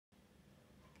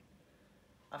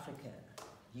Africa,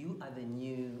 you are the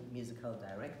new musical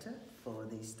director for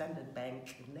the Standard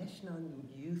Bank National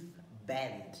Youth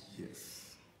Band.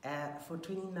 Yes. For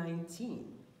 2019.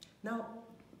 Now,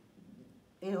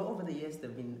 you know, over the years there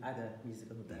have been other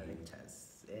musical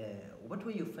directors. What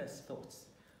were your first thoughts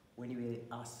when you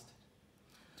were asked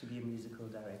to be a musical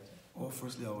director? Well,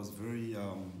 firstly, I was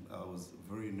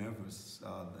very nervous.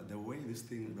 The way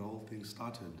the whole thing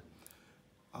started,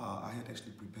 I had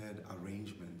actually prepared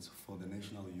arrangements for the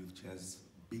National Youth Jazz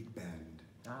Big Band.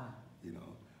 You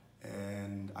know,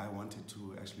 and I wanted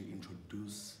to actually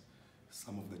introduce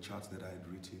some of the charts that I had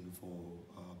written for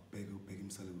Begum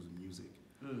Salihu's music.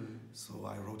 So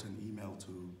I wrote an email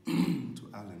to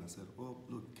Alan. I said, well,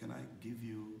 look, can I give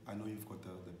you, I know you've got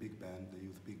the big band, the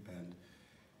youth big band.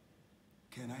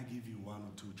 Can I give you one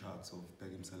or two charts of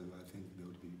Begum Salihu? I think they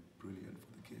would be brilliant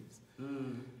for the kids.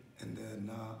 And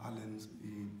then Alan,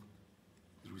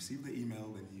 he received the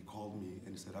email, then he called me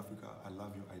and he said, Afrika, I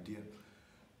love your idea,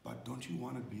 but don't you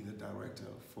want to be the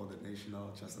director for the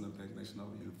Standard Bank National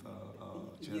Youth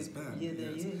Jazz Band? Yeah, there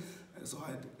is. So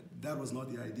that was not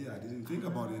the idea. I didn't think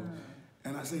about it.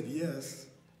 And I said yes,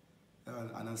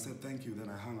 and I said thank you, then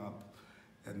I hung up.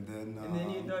 And then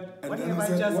you thought, and what then have I I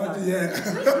said, just what? done? Yeah.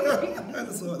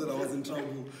 So that I was in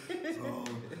trouble. So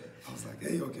I was like,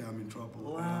 hey, okay, I'm in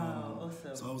trouble. Wow,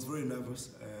 awesome. So I was very nervous,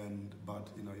 but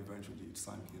you know, eventually it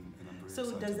sank in, and I'm very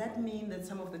excited. So does that mean that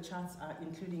some of the charts are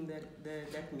including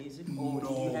that music, or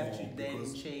do you have to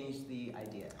then change the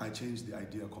idea? I changed the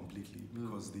idea completely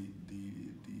because the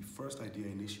first idea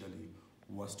initially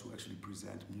was to actually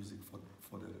present music for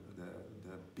the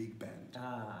big band.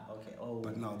 Okay. Oh,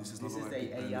 but now this is not a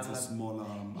big band, it's a smaller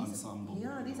ensemble.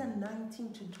 Yeah, these are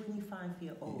 19 to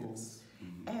 25-year-olds. Yes.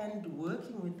 And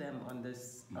working with them on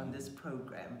this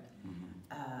program,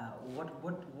 what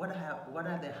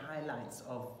are the highlights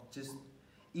of just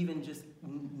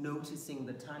noticing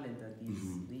the talent that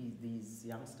these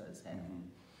youngsters have?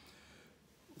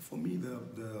 For me,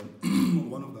 the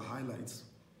one of the highlights,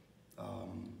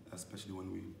 especially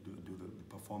when we do the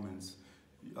performance,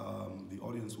 the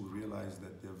audience will realize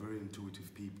that they're very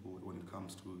intuitive people when it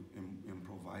comes to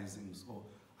improvising. So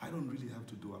I don't really have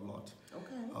to do a lot.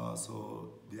 Okay.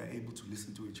 So they are able to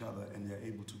listen to each other and they're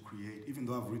able to create. Even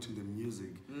though I've written the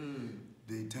music,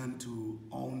 they tend to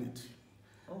own it.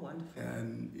 Oh, wonderful.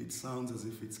 And it sounds as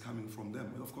if it's coming from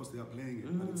them. Well, of course, they are playing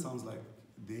it, but it sounds like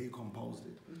they composed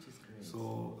it. Which is great.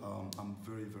 So I'm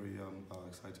very, very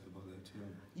excited about that.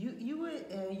 Yeah. You were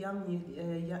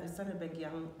a Standard Bank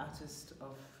Young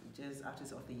Jazz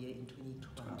Artist of the Year in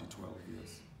 2012. 2012,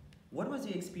 yes. What was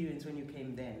your experience when you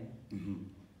came then,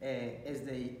 as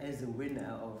the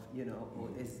winner of, you know, or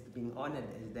as being honored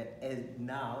as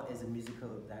now as a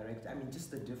musical director? I mean,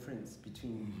 just the difference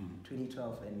between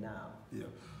 2012 and now. Yeah.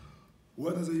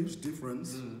 Well, there's a huge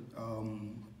difference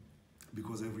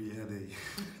because every year they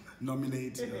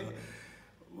nominate.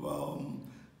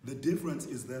 The difference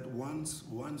is that once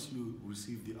you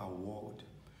receive the award,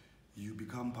 you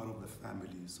become part of the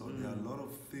family. So there are a lot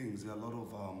of things, there are a lot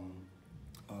of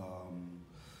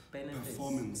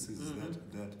performances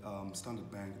that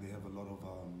Standard Bank, they have a lot of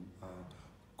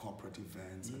corporate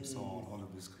events and so on, all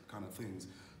of these kind of things.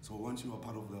 So once you are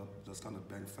part of the Standard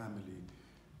Bank family,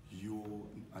 you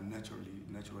are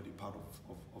naturally part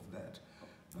of that.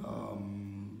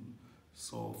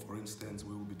 So for instance,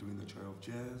 we will be doing the Joy of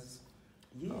Jazz.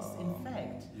 Yes, in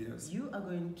fact, yes. You are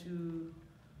going to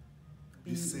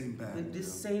be... This same band. This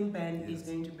same band is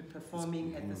going to be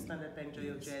performing at the Standard Bank Joy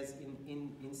of Jazz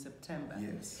in September.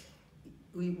 Yes.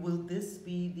 Will this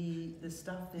be the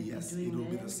stuff that you're doing? Yes, it will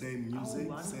be the same music,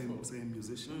 same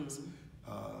musicians,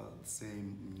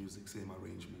 same music, same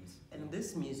arrangements. And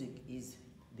this music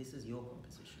this is your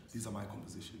compositions? These are my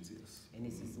compositions, yes. And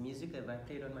is this music that I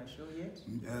played on my show yet?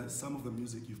 Some of the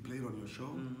music you've played on your show,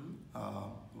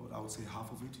 I would say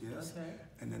half of it, yes. Okay.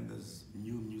 And then there's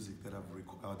new music that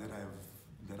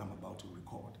that I'm about to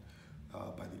record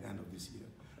by the end of this year.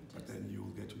 Fantastic. But then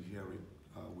you'll get to hear it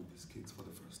with these kids for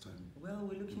the first time. Well,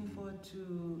 we're looking forward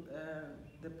to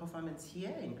the performance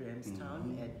here in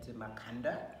Grahamstown at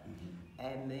Makanda,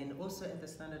 and then also at the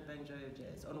Standard Bank Joy of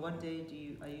Jazz. On what day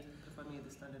are you performing at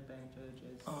the Standard Bank Joy of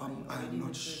Jazz? I'm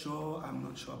not sure. I'm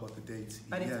not sure about the dates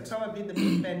but yet. It's probably the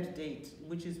big band date,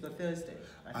 which is the Thursday.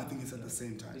 I think it's at the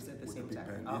same time. It's at the same time.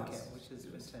 Band, okay, yes. Which is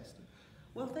fantastic.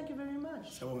 Well, thank you very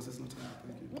much. Thank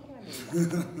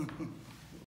you.